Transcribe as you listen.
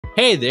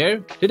Hey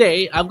there!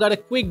 Today I've got a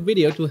quick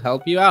video to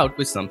help you out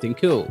with something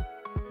cool.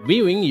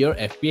 Viewing your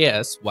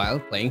FPS while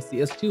playing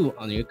CS2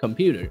 on your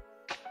computer.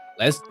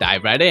 Let's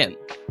dive right in.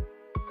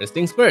 First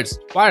things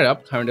first, fire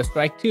up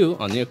Counter-Strike 2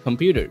 on your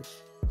computer.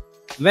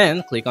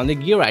 Then click on the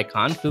gear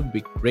icon to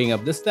bring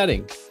up the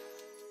settings.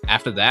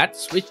 After that,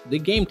 switch to the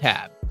game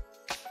tab.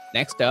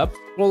 Next up,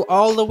 scroll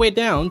all the way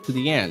down to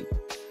the end.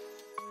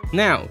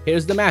 Now,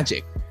 here's the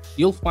magic.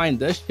 You'll find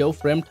the Show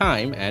Frame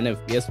Time and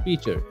FPS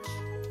feature.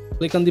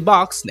 Click on the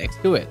box next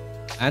to it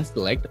and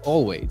select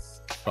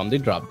Always from the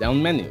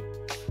drop-down menu.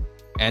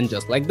 And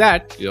just like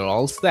that, you're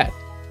all set.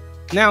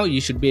 Now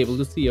you should be able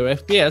to see your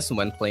FPS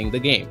when playing the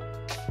game.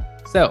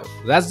 So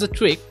that's the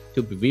trick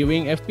to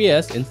viewing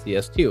FPS in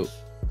CS2.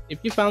 If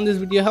you found this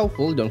video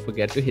helpful, don't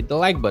forget to hit the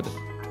like button.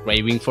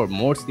 Craving for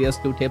more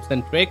CS2 tips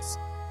and tricks?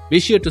 Be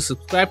sure to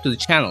subscribe to the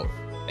channel.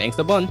 Thanks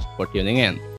a bunch for tuning in.